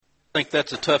think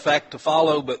that's a tough act to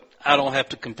follow, but I don't have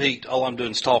to compete. All I'm doing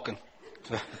is talking.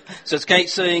 Says can't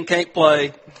sing, can't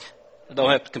play. I don't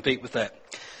have to compete with that.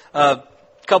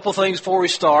 Couple things before we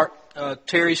start.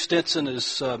 Terry Stinson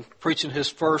is preaching his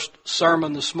first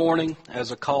sermon this morning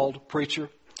as a called preacher.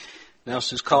 Announced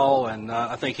his call, and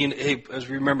I think he, as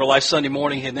we remember last Sunday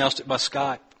morning, he announced it by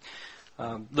Skype.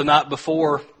 The night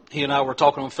before, he and I were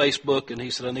talking on Facebook, and he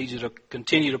said, I need you to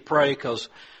continue to pray because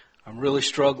I'm really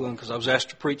struggling because I was asked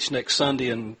to preach next Sunday,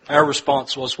 and our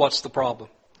response was, what's the problem?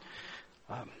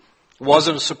 It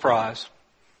wasn't a surprise.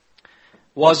 It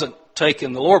wasn't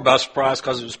taking the Lord by surprise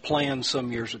because it was planned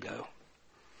some years ago.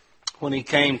 When he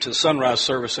came to sunrise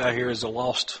service out here as a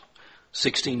lost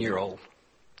 16-year-old,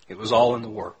 it was all in the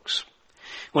works.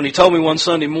 When he told me one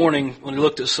Sunday morning, when he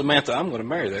looked at Samantha, I'm going to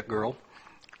marry that girl,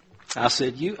 I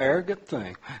said, you arrogant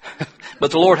thing. But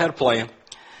the Lord had a plan.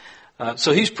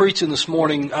 So he's preaching this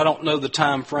morning. I don't know the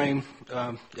time frame.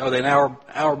 Are they an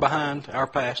hour behind, hour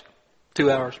past,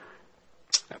 2 hours?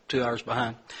 2 hours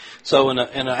behind. So in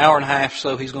an hour and a half,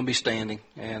 so he's going to be standing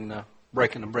and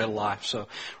breaking the bread of life. So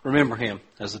remember him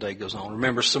as the day goes on.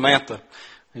 Remember Samantha,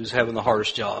 who's having the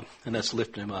hardest job, and that's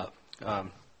lifting him up.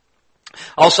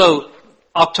 Also,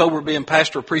 October being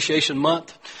Pastor Appreciation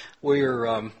Month, we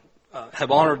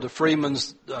have honored the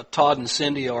Freemans. Todd and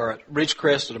Cindy are at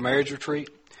Ridgecrest at a marriage retreat.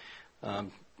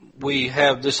 We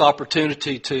have this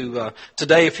opportunity to,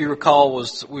 today, if you recall,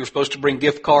 we were supposed to bring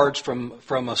gift cards from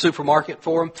a supermarket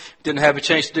for them. Didn't have a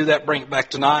chance to do that. Bring it back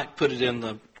tonight. Put it in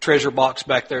the treasure box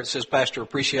back there. It says Pastor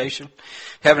Appreciation.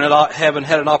 Haven't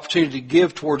had an opportunity to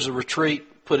give towards the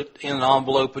retreat. Put it in an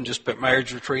envelope and just put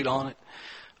marriage retreat on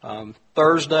it.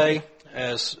 Thursday,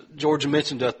 as Georgia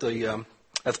mentioned at the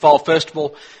Fall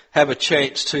Festival, have a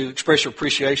chance to express your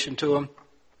appreciation to them.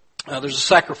 There's a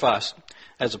sacrifice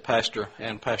as a pastor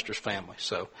and pastor's family,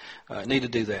 so need to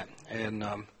do that and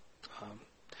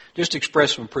just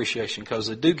express some appreciation because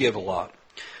they do give a lot.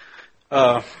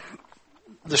 The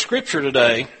scripture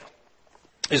today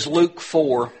is Luke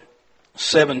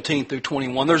 4:17 through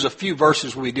 21. There's a few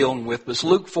verses we'll be dealing with, but it's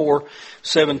Luke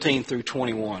 4:17 through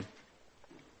 21.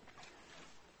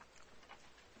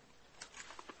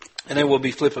 And then we'll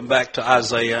be flipping back to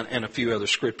Isaiah and a few other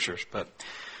scriptures. But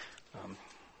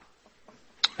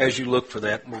as you look for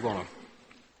that,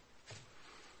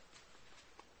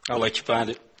 I'll let you find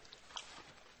it.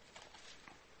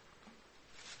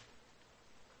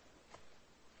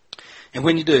 And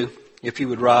when you do, if you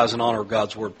would rise in honor of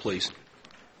God's word, please.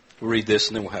 We'll read this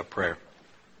and then we'll have prayer.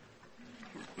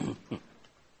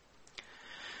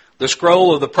 The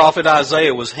scroll of the prophet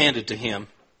Isaiah was handed to him.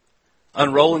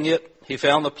 Unrolling it, he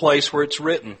found the place where it's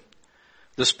written,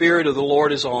 the Spirit of the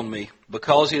Lord is on me,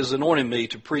 because He has anointed me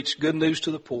to preach good news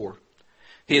to the poor.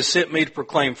 He has sent me to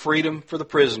proclaim freedom for the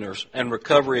prisoners and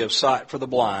recovery of sight for the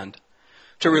blind,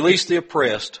 to release the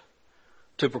oppressed,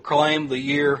 to proclaim the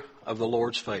year of the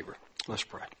Lord's favor. Let's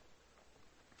pray.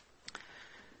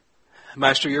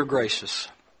 Master, you're gracious.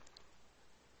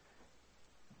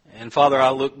 And Father,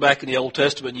 I look back in the Old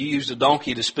Testament, you used a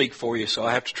donkey to speak for you, so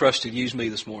I have to trust you to use me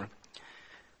this morning.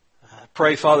 I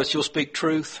pray, Father, that you'll speak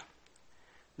truth,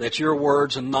 that your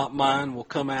words and not mine will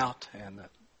come out, and that,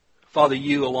 Father,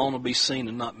 you alone will be seen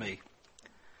and not me.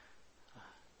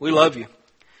 We love you.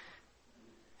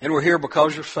 And we're here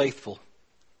because you're faithful.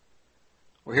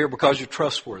 We're here because you're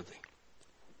trustworthy.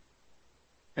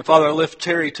 And Father, I lift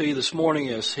Terry to you this morning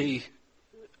as he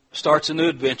starts a new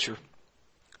adventure.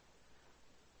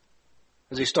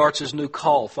 As he starts his new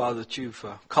call, Father, that you've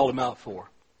called him out for.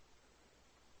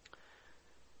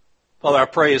 Father, I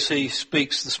pray as he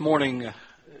speaks this morning,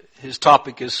 his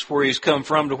topic is where he's come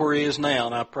from to where he is now.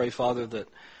 And I pray, Father, that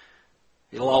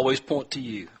it'll always point to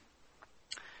you.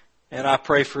 And I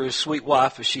pray for his sweet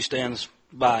wife as she stands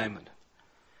by him. And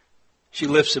she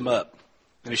lifts him up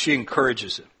and as she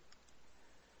encourages him.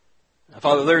 Now,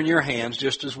 Father, they're in your hands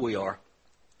just as we are.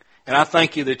 And I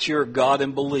thank you that you're God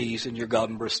in Belize and you're God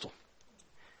in Bristol.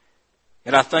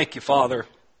 And I thank you, Father,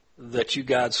 that you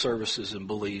guide services in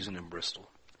Belize and in Bristol.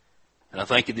 And I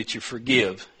thank you that you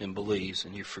forgive in Belize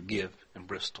and you forgive in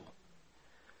Bristol.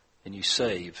 And you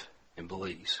save in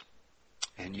Belize.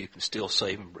 And you can still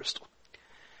save in Bristol.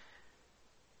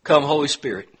 Come, Holy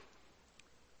Spirit.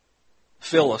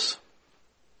 Fill us.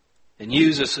 And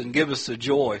use us and give us the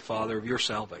joy, Father, of your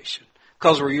salvation.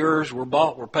 Because we're yours, we're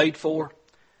bought, we're paid for.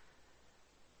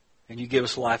 And you give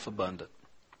us life abundant.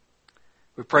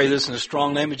 We pray this in the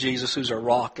strong name of Jesus, who's our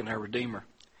rock and our Redeemer.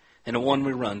 And the one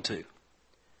we run to.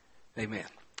 Amen.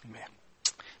 Amen.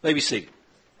 May be seated.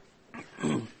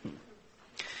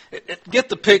 Get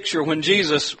the picture when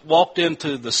Jesus walked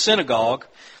into the synagogue.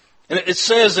 And it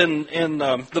says in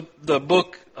the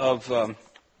book Luke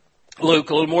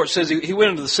a little more. It says he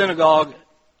went into the synagogue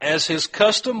as his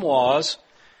custom was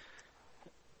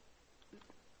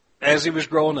as he was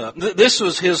growing up. This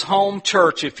was his home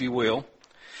church, if you will.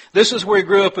 This is where he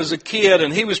grew up as a kid,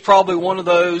 and he was probably one of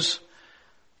those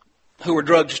who was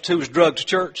drugged to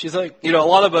church, you think? You know, a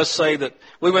lot of us say that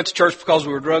we went to church because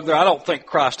we were drugged there. I don't think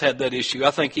Christ had that issue.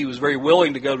 I think he was very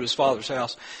willing to go to his Father's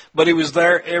house. But he was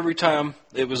there every time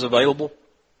it was available.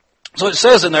 So it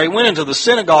says in there, he went into the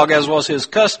synagogue as was his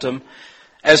custom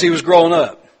as he was growing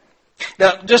up.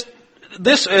 Now, just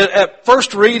this, at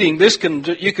first reading,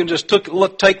 you can just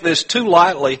take this too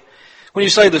lightly. When you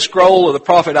say the scroll of the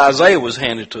prophet Isaiah was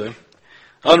handed to him,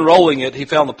 unrolling it, he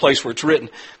found the place where it's written.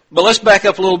 But let's back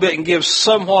up a little bit and give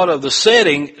somewhat of the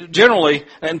setting. Generally,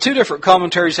 and two different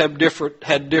commentaries had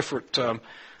different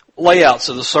layouts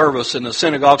of the service in the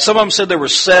synagogue. Some of them said there were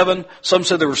 7, some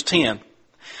said there was 10.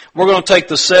 We're going to take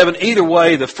the 7. Either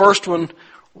way, the first one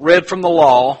read from the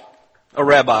law, a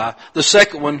rabbi. The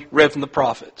second one read from the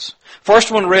prophets.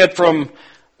 First one read from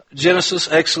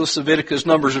Genesis, Exodus, Leviticus,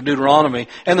 Numbers, or Deuteronomy.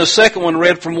 And the second one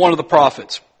read from one of the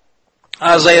prophets.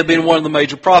 Isaiah being one of the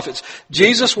major prophets.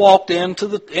 Jesus walked into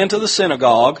the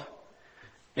synagogue,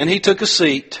 and he took a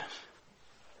seat.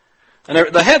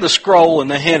 And they had the scroll,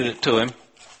 and they handed it to him.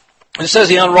 And it says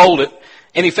he unrolled it,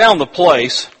 and he found the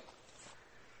place. It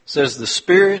says, "The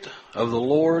Spirit of the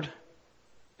Lord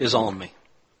is on me."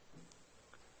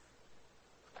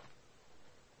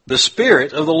 The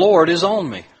Spirit of the Lord is on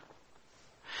me.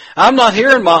 I'm not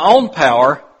here in my own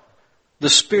power. The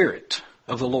Spirit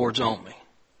of the Lord's on me.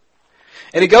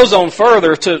 And he goes on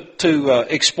further to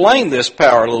explain this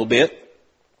power a little bit.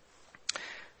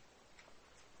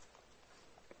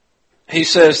 He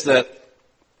says that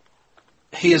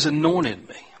he has anointed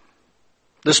me.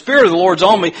 The Spirit of the Lord's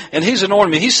on me, and he's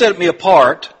anointed me. He set me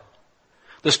apart.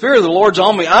 The Spirit of the Lord's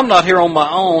on me. I'm not here on my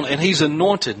own, and he's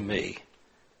anointed me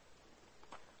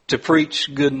to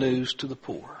preach good news to the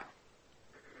poor.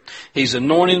 He's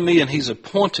anointed me, and he's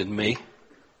appointed me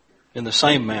in the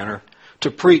same manner to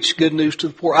preach good news to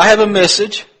the poor. I have a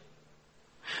message.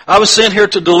 I was sent here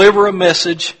to deliver a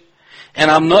message, and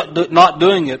I'm not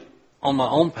doing it on my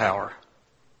own power.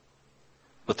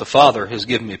 But the Father has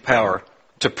given me power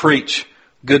to preach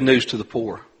good news to the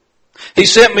poor. He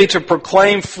sent me to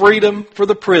proclaim freedom for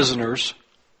the prisoners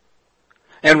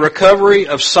and recovery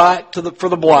of sight for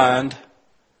the blind,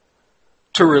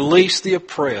 to release the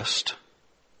oppressed,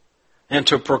 and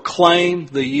to proclaim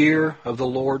the year of the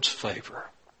Lord's favor.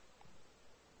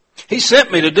 He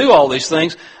sent me to do all these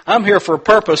things. I'm here for a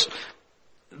purpose.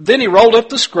 Then he rolled up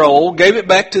the scroll, gave it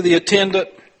back to the attendant,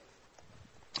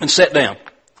 and sat down.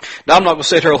 Now, I'm not going to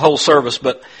sit here the whole service,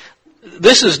 but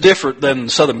this is different than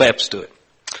Southern Baptists do it.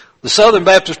 The Southern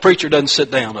Baptist preacher doesn't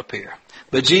sit down up here.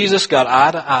 But Jesus got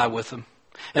eye to eye with them.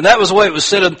 And that was the way it was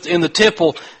said in the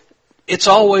temple. It's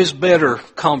always better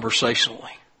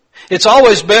conversationally. It's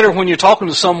always better when you're talking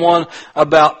to someone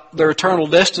about their eternal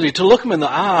destiny to look them in the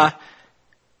eye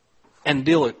and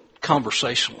deal it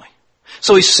conversationally.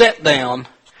 So he sat down,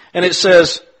 and it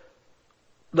says,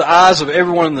 the eyes of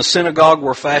everyone in the synagogue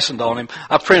were fastened on him.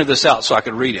 I printed this out so I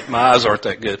could read it. My eyes aren't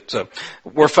that good. So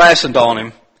were fastened on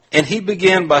him. And he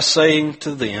began by saying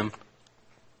to them,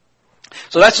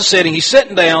 so that's the setting. He's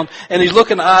sitting down, and he's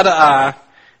looking eye to eye,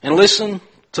 and listen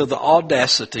to the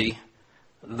audacity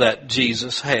that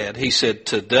Jesus had. He said,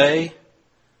 "Today,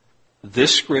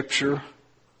 this scripture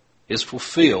is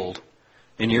fulfilled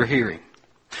in your hearing."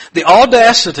 The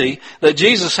audacity that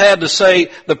Jesus had to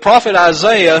say, the prophet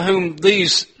Isaiah, whom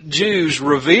these Jews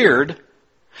revered,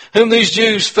 whom these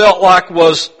Jews felt like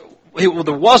was one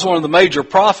of the major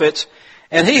prophets,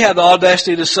 and he had the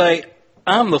audacity to say,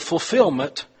 "I'm the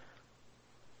fulfillment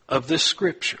of this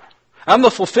scripture. I'm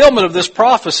the fulfillment of this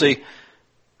prophecy.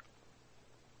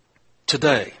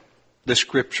 Today, this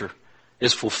scripture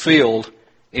is fulfilled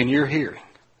in your hearing."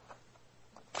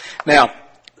 Now,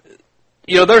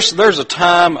 you know, there's a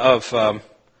time of,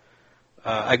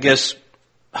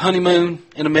 honeymoon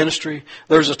in a ministry.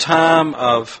 There's a time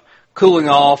of cooling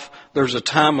off. There's a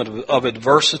time of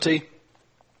adversity.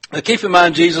 Now, keep in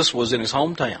mind, Jesus was in his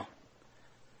hometown.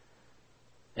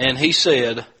 And he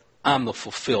said, "I'm the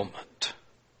fulfillment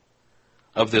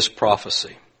of this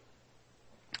prophecy.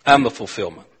 I'm the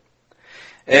fulfillment."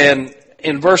 And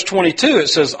in verse 22, it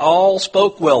says, all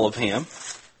spoke well of him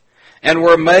and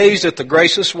were amazed at the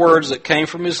gracious words that came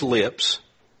from his lips.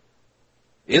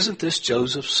 "Isn't this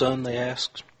Joseph's son?" they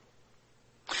asked.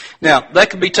 Now, that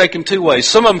could be taken two ways.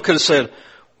 Some of them could have said,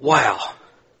 "Wow,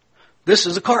 this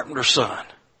is a carpenter's son.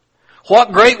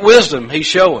 What great wisdom he's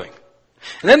showing."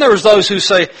 And then there was those who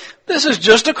say, "This is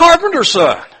just a carpenter's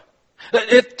son.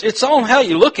 It's on how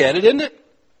you look at it, isn't it?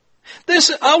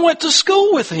 I went to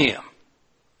school with him.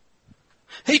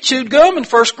 He chewed gum in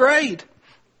first grade.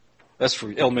 That's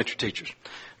for elementary teachers.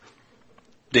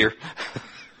 Dear.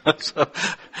 So,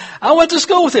 I went to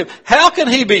school with him. How can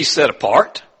he be set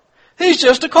apart? He's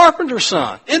just a carpenter's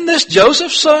son. Isn't this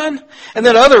Joseph's son? And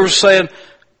then others were saying,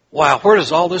 wow, where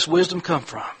does all this wisdom come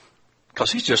from?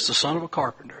 Because he's just the son of a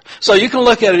carpenter. So you can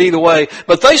look at it either way,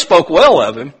 but they spoke well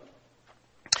of him.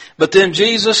 But then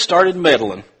Jesus started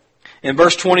meddling. In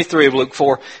verse 23 of Luke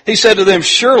 4, he said to them,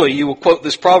 surely you will quote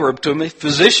this proverb to me,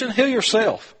 physician, heal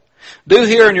yourself. Do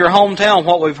here in your hometown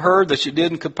what we've heard that you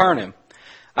did in Capernaum.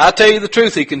 I tell you the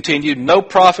truth, he continued, no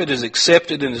prophet is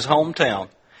accepted in his hometown.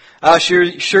 I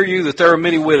assure you that there are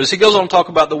many widows. He goes on to talk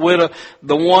about the widow,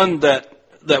 the one that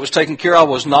was taken care of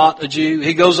was not a Jew.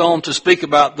 He goes on to speak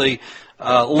about the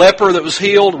leper that was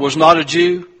healed was not a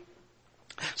Jew.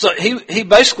 So he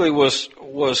basically was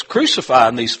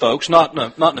crucifying these folks, not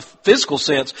in a physical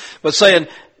sense, but saying,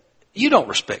 you don't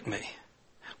respect me.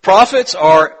 Prophets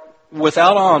are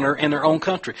without honor in their own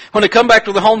country. When they come back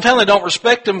to the hometown, they don't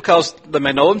respect them because they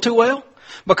may know them too well,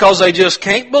 because they just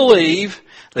can't believe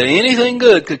that anything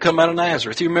good could come out of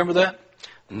Nazareth. You remember that?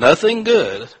 Nothing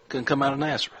good can come out of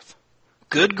Nazareth.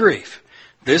 Good grief.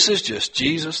 This is just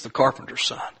Jesus, the carpenter's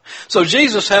son. So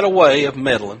Jesus had a way of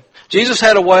meddling. Jesus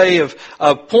had a way of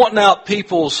pointing out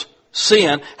people's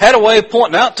sin, had a way of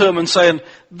pointing out to them and saying,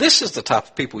 this is the type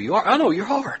of people you are. I know your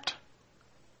heart.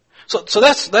 So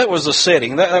that was the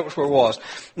setting. That was where it was.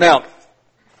 Now,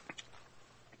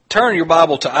 turn your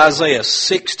Bible to Isaiah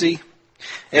 60.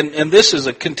 And this is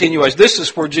a continuation. This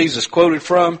is where Jesus quoted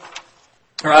from,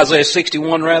 or Isaiah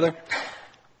 61 rather.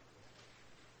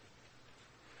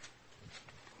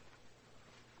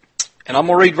 And I'm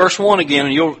going to read verse 1 again,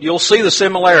 and you'll see the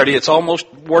similarity. It's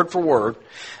almost word for word.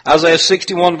 Isaiah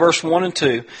 61, verse 1 and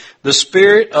 2. The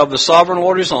Spirit of the Sovereign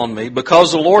Lord is on me,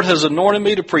 because the Lord has anointed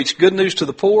me to preach good news to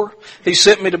the poor. He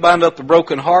sent me to bind up the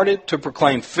brokenhearted, to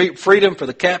proclaim freedom for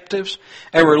the captives,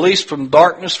 and release from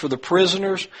darkness for the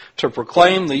prisoners, to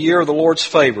proclaim the year of the Lord's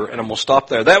favor. And I'm going to stop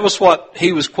there. That was what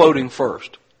he was quoting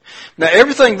first. Now,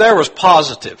 everything there was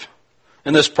positive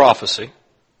in this prophecy.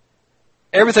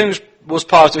 Everything was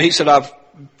positive. He said, I've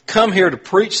come here to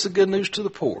preach the good news to the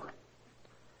poor,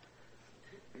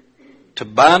 to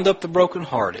bind up the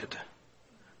brokenhearted,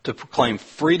 to proclaim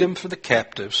freedom for the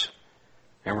captives,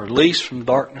 and release from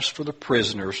darkness for the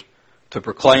prisoners, to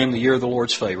proclaim the year of the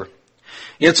Lord's favor.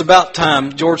 It's about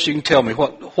time. George, you can tell me,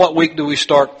 what week do we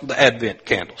start the Advent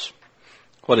candles?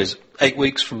 What is it? 8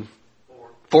 weeks from...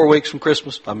 4 weeks from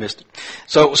Christmas? I missed it.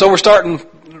 So we're starting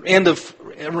end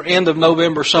of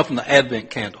November, something, the Advent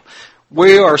candle.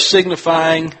 We are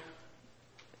signifying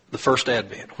the first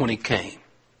Advent, when he came.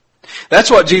 That's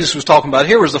what Jesus was talking about.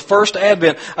 Here was the first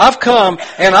Advent. I've come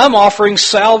and I'm offering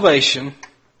salvation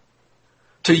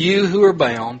to you who are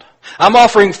bound. I'm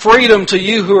offering freedom to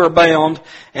you who are bound,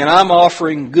 and I'm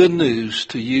offering good news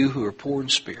to you who are poor in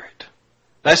spirit.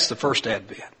 That's the first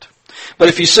Advent. But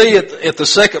if you see at the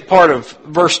second part of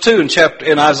verse 2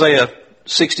 in Isaiah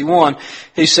 61,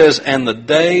 he says, and the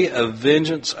day of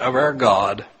vengeance of our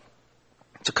God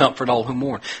to comfort all who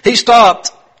mourn. He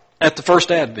stopped at the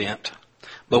first Advent,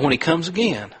 but when he comes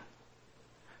again,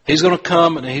 he's going to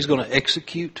come and he's going to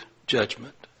execute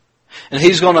judgment. And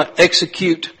he's going to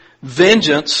execute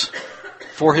vengeance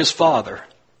for his Father.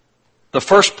 The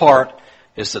first part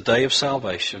is the day of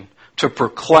salvation, to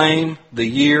proclaim the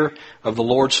year of the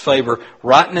Lord's favor.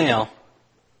 Right now,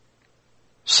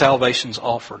 salvation's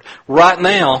offered. Right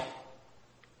now,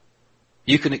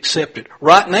 you can accept it.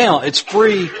 Right now, it's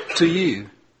free to you.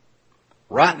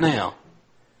 Right now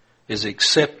is the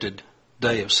accepted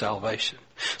day of salvation.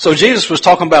 So Jesus was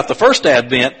talking about the first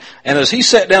Advent, and as he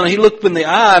sat down and he looked in the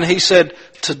eye and he said,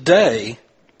 today,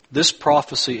 this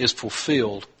prophecy is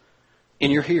fulfilled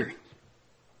in your hearing.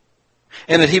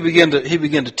 And then he began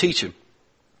to teach him.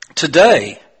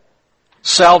 Today,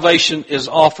 salvation is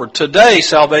offered. Today,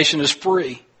 salvation is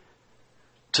free.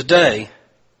 Today,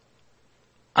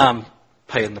 I'm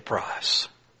paying the price.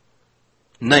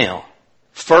 Now,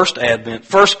 first Advent,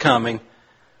 first coming,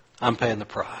 I'm paying the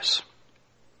price.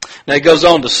 Now he goes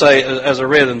on to say, as I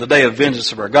read, in the day of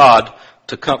vengeance of our God,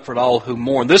 to comfort all who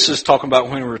mourn. This is talking about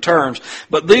when he returns.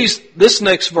 But this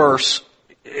next verse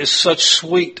is such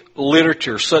sweet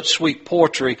literature, such sweet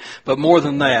poetry, but more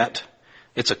than that,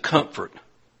 it's a comfort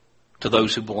to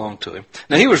those who belong to him.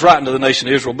 Now he was writing to the nation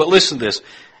of Israel, but listen to this.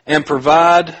 And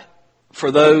provide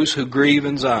for those who grieve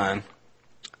in Zion,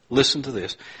 listen to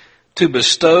this, to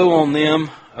bestow on them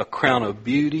a crown of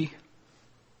beauty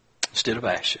instead of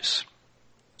ashes.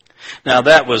 Now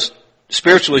that was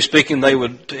spiritually speaking,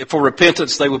 for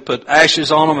repentance, they would put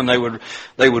ashes on them, and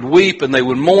they would weep, and they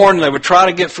would mourn, and they would try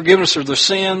to get forgiveness of their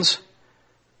sins,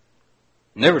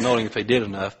 never knowing if they did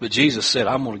enough. But Jesus said,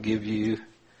 I'm going to give you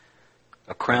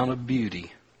a crown of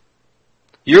beauty.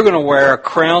 You're going to wear a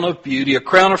crown of beauty, a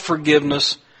crown of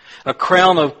forgiveness, a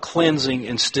crown of cleansing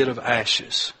instead of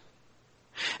ashes.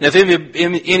 And if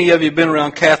any of you have been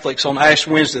around Catholics, on Ash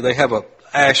Wednesday, they have a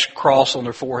ash cross on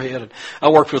their forehead. And I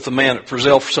worked with a man at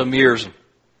Frizzell for some years,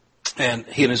 and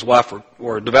he and his wife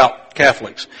were devout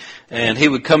Catholics. And he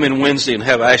would come in Wednesday and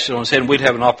have ashes on his head, and we'd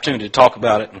have an opportunity to talk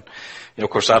about it. And of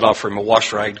course, I'd offer him a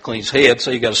wash rag to clean his head,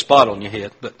 so you got a spot on your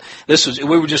head. But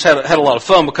we just had a lot of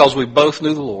fun because we both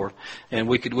knew the Lord, and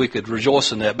we could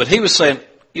rejoice in that. But he was saying,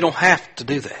 you don't have to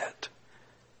do that.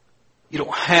 You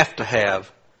don't have to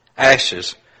have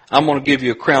ashes. I'm going to give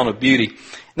you a crown of beauty.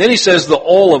 And then he says the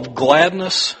oil of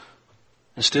gladness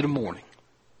instead of mourning.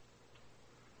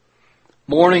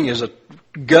 Mourning is a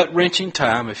gut-wrenching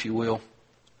time, if you will.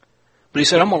 But he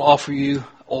said, I'm going to offer you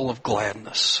oil of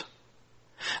gladness.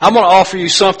 I'm going to offer you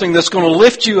something that's going to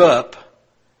lift you up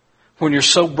when you're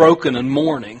so broken and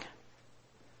mourning.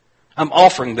 I'm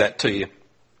offering that to you.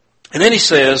 And then he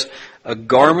says, a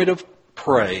garment of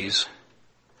praise.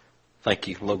 Thank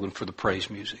you, Logan, for the praise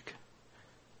music.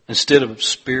 Instead of a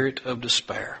spirit of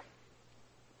despair.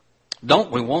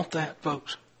 Don't we want that,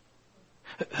 folks?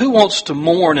 Who wants to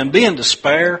mourn and be in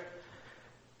despair?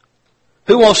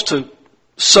 Who wants to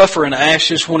suffer in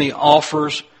ashes when he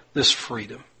offers this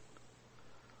freedom?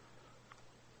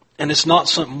 And it's not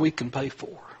something we can pay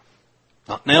for.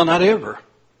 Not now, not ever.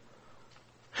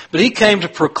 But he came to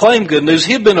proclaim good news.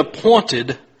 He had been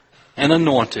appointed and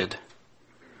anointed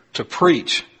to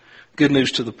preach good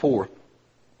news to the poor.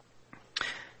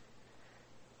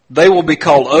 They will be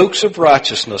called oaks of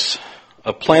righteousness,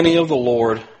 a planting of the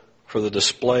Lord for the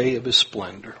display of his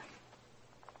splendor.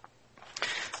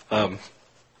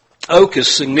 Oak is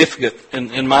significant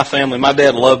in my family. My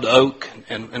dad loved oak,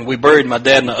 and we buried my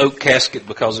dad in an oak casket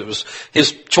because it was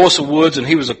his choice of woods, and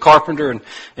he was a carpenter. And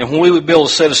when we would build a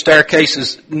set of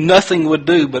staircases, nothing would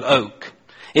do but oak.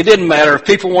 It didn't matter. If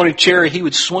people wanted cherry, he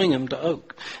would swing them to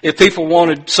oak. If people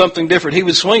wanted something different, he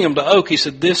would swing them to oak. He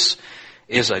said, this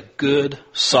is a good,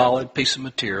 solid piece of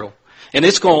material, and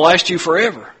it's going to last you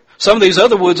forever. Some of these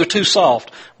other woods are too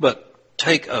soft, but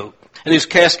take oak. And his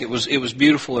casket was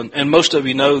beautiful, and most of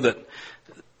you know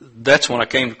that's when I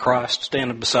came to Christ,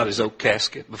 standing beside his oak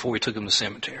casket before we took him to the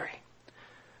cemetery.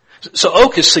 So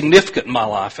oak is significant in my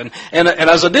life, and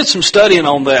as I did some studying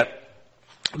on that,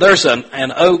 there's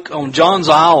an oak on Johns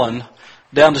Island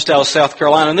down just out of South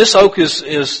Carolina, and this oak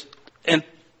is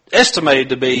estimated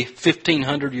to be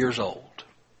 1,500 years old.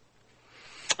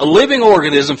 A living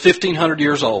organism, 1,500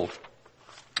 years old.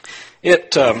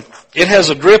 It has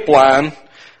a drip line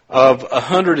of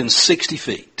 160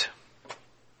 feet.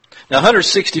 Now,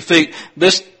 160 feet,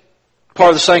 this part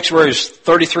of the sanctuary is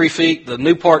 33 feet. The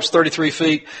new part's 33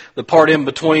 feet. The part in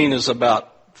between is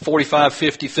about 45,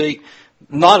 50 feet.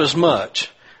 Not as much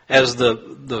as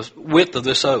the width of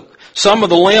this oak. Some of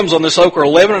the limbs on this oak are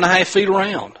 11 and a half feet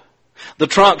around. The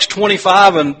trunk's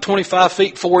 25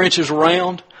 feet, 4 inches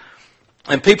around.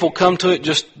 And people come to it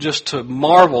just to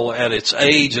marvel at its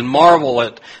age and marvel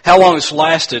at how long it's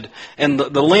lasted. And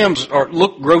the limbs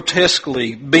look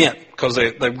grotesquely bent because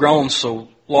they've grown so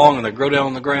long and they grow down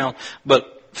on the ground. But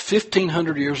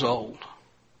 1,500 years old.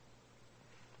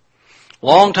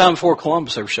 Long time before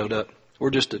Columbus ever showed up. We're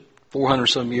just at 400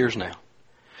 some years now.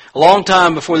 A long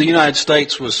time before the United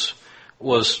States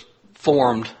was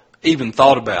formed, even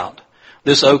thought about.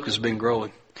 This oak has been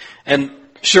growing. And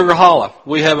Sugar Hollow,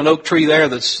 we have an oak tree there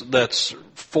that's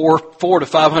 400 to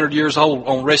 500 years old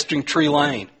on Resting Tree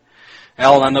Lane.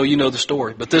 Alan, I know you know the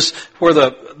story, but this where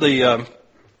the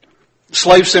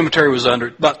slave cemetery was under.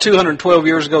 About 212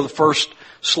 years ago, the first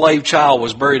slave child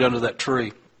was buried under that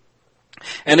tree,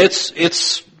 and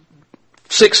it's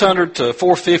 600 to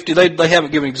 450. They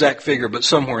haven't given an exact figure, but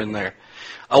somewhere in there,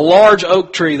 a large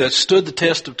oak tree that stood the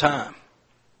test of time.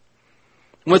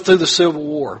 Went through the Civil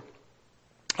War.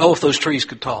 Oh, if those trees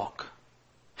could talk.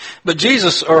 But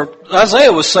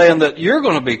Isaiah was saying that you're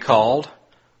going to be called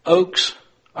oaks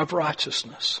of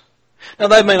righteousness. Now,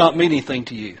 that may not mean anything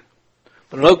to you,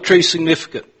 but an oak tree is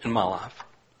significant in my life.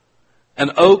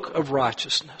 An oak of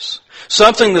righteousness.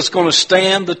 Something that's going to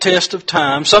stand the test of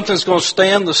time. Something that's going to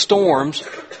stand the storms.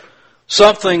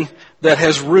 Something that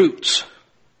has roots.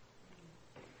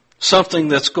 Something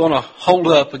that's going to hold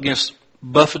up against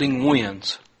buffeting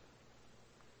winds.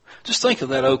 Just think of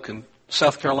that oak in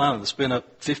South Carolina that's been up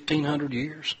 1,500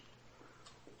 years.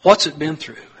 What's it been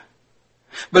through?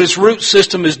 But its root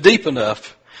system is deep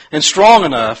enough and strong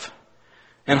enough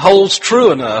and holds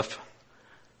true enough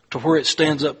to where it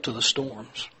stands up to the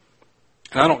storms.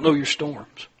 And I don't know your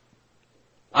storms.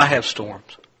 I have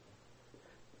storms.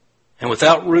 And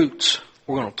without roots,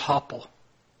 we're going to topple.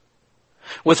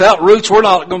 Without roots, we're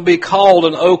not going to be called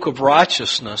an oak of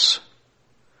righteousness.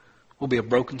 We'll be a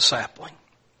broken sapling.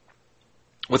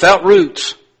 Without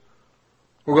roots,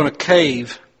 we're going to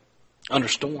cave under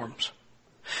storms.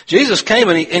 Jesus came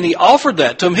and he offered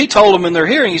that to them. He told them in their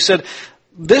hearing, he said,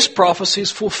 this prophecy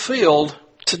is fulfilled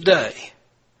today.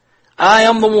 I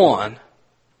am the one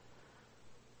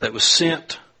that was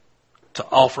sent to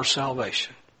offer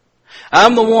salvation.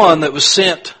 I'm the one that was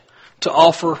sent to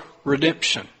offer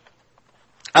redemption.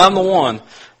 I'm the one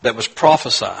that was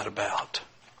prophesied about.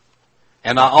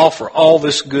 And I offer all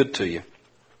this good to you.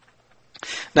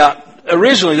 Now,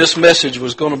 originally this message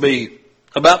was going to be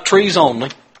about trees only.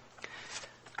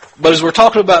 But as we're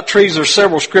talking about trees, there's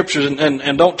several scriptures,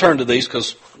 and don't turn to these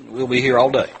because we'll be here all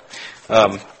day.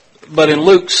 But in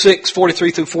Luke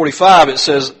 6:43 through 45, it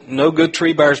says, no good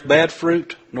tree bears bad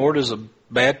fruit, nor does a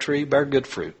bad tree bear good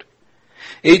fruit.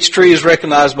 Each tree is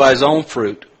recognized by his own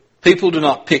fruit. People do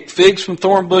not pick figs from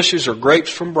thorn bushes or grapes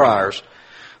from briars.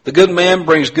 The good man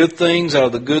brings good things out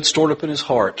of the good stored up in his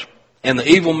heart, and the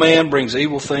evil man brings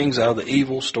evil things out of the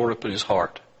evil stored up in his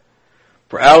heart.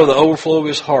 For out of the overflow of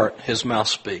his heart, his mouth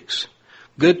speaks.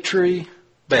 Good tree,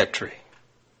 bad tree.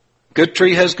 Good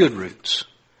tree has good roots.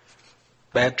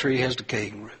 Bad tree has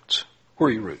decaying roots. Where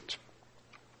are your roots?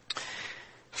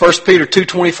 1 Peter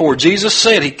 2:24, Jesus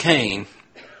said he came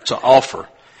to offer.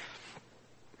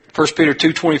 1 Peter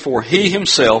 2:24, he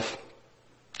himself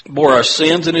bore our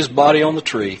sins in his body on the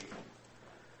tree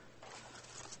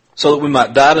so that we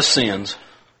might die to sins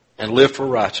and live for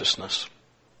righteousness.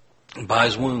 And by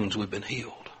his wounds we've been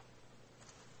healed.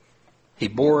 He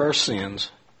bore our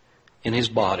sins in his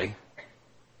body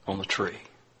on the tree.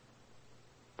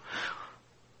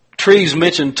 Trees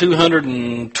mentioned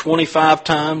 225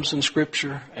 times in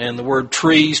Scripture, and the word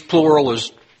trees, plural,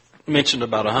 is mentioned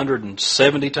about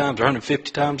 170 times, or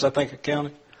 150 times, I think I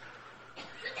counted.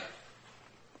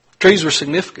 Trees were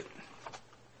significant.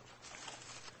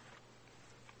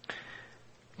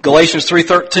 Galatians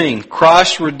 3:13,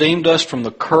 Christ redeemed us from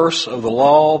the curse of the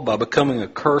law by becoming a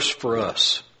curse for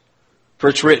us. For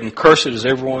it's written, cursed is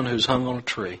everyone who's hung on a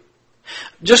tree.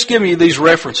 Just giving you these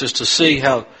references to see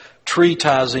how tree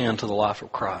ties into the life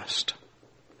of Christ.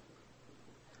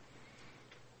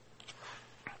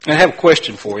 And I have a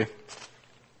question for you.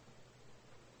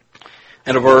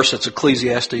 And a verse, it's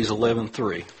Ecclesiastes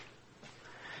 11:3.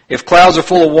 If clouds are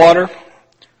full of water,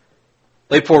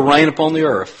 they pour rain upon the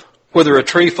earth. Whether a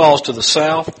tree falls to the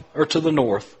south or to the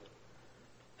north,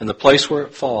 in the place where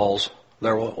it falls,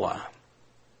 there will it lie.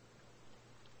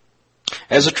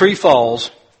 As a tree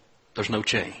falls, there's no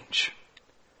change.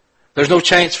 There's no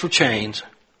chance for change.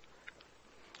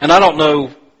 And I don't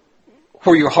know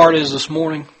where your heart is this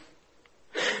morning.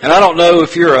 And I don't know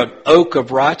if you're an oak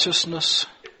of righteousness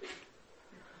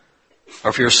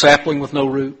or if you're a sapling with no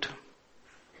root.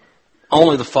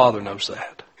 Only the Father knows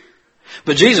that.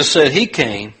 But Jesus said he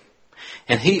came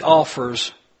and he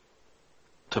offers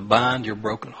to bind your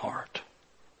broken heart.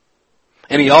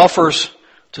 And he offers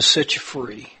to set you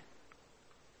free.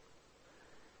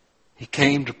 He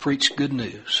came to preach good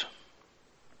news.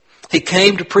 He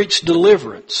came to preach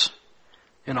deliverance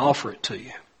and offer it to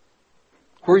you.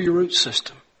 Where are your root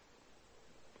system?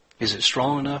 Is it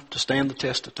strong enough to stand the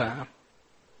test of time?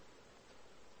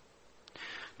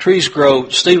 Trees grow.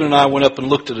 Stephen and I went up and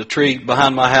looked at a tree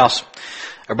behind my house,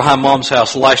 or behind Mom's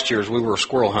house last year as we were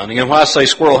squirrel hunting. And when I say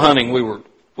squirrel hunting, we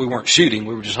weren't shooting.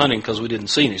 We were just hunting because we didn't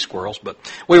see any squirrels. But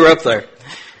we were up there.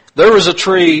 There was a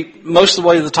tree most of the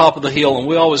way to the top of the hill, and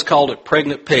we always called it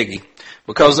Pregnant Peggy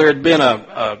because there had been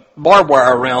a barbed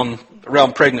wire around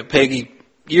Pregnant Peggy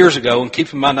years ago. And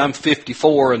keep in mind, I'm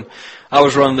 54, and I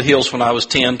was running the hills when I was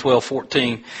 10, 12,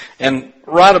 14. And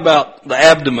right about the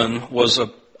abdomen was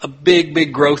a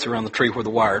big growth around the tree where the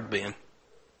wire had been.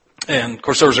 And of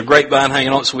course there was a grapevine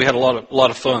hanging on it, so we had a lot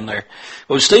of fun there.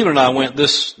 But when Stephen and I went,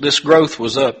 this growth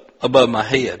was up above my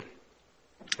head.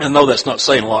 And I know that's not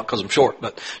saying a lot because I'm short,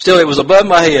 but still it was above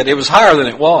my head. It was higher than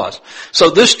it was. So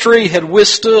this tree had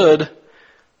withstood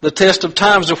the test of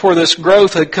times of where this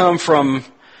growth had come from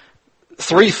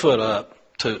 3 foot up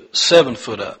to 7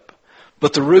 foot up.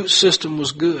 But the root system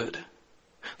was good.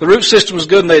 The root system was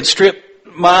good, and they had stripped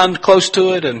mine close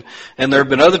to it, and there had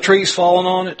been other trees falling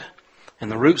on it,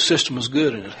 and the root system was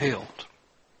good and it held.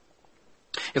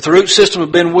 If the root system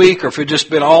had been weak, or if it had just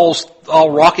been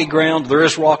all rocky ground, there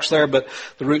is rocks there, but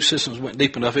the root systems went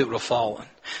deep enough, it would have fallen.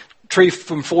 tree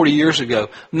from 40 years ago.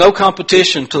 No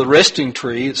competition to the resting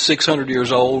tree that's 600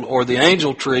 years old or the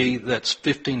angel tree that's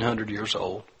 1,500 years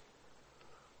old.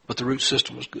 But the root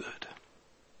system was good.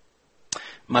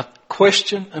 My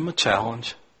question and my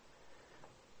challenge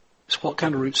is, what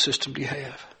kind of root system do you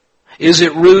have? Is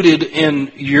it rooted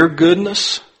in your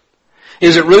goodness?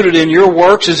 Is it rooted in your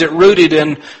works? Is it rooted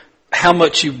in how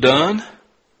much you've done?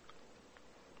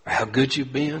 Or how good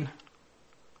you've been?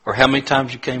 Or how many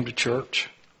times you came to church?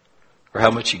 Or how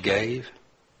much you gave?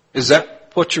 Is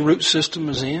that what your root system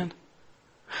is in?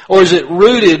 Or is it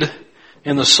rooted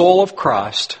in the soul of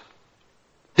Christ,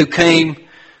 who came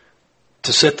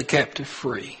to set the captive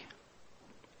free,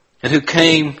 and who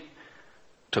came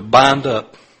to bind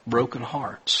up broken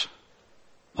hearts?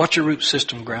 What's your root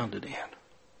system grounded in?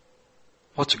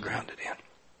 What's it grounded in?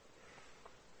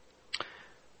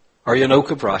 Are you an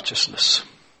oak of righteousness?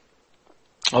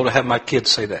 I ought to have my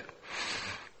kids say that.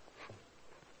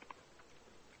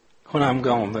 When I'm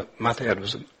gone, my dad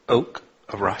was an oak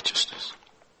of righteousness.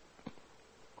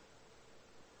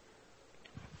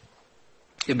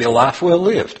 It'd be a life well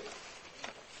lived.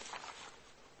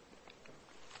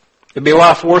 It'd be a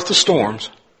life worth the storms.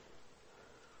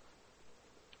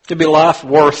 It'd be a life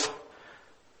worth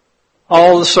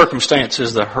all the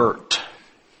circumstances that hurt.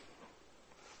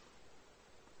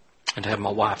 And to have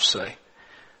my wife say,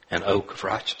 an oak of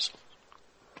righteousness.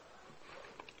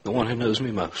 The one who knows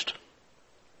me most.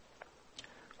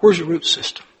 Where's your root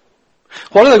system?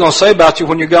 What are they going to say about you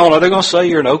when you're gone? Are they going to say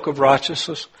you're an oak of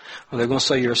righteousness? Or are they going to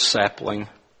say you're a sapling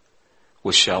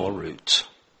with shallow roots?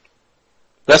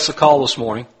 That's the call this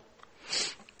morning.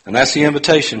 And that's the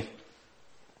invitation.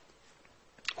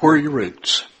 Where are your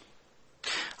roots?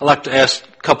 I'd like to ask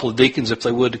a couple of deacons if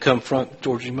they would to come front.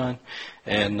 George, you mind?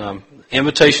 And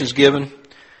invitation's given.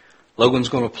 Logan's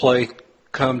going to play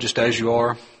Come Just As You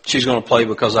Are. She's going to play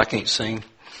because I can't sing,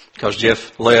 because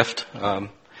Jeff left.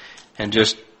 And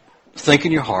just think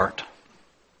in your heart.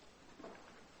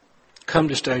 Come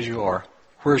just as you are.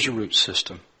 Where's your root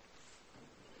system?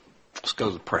 Let's go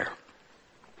to the prayer.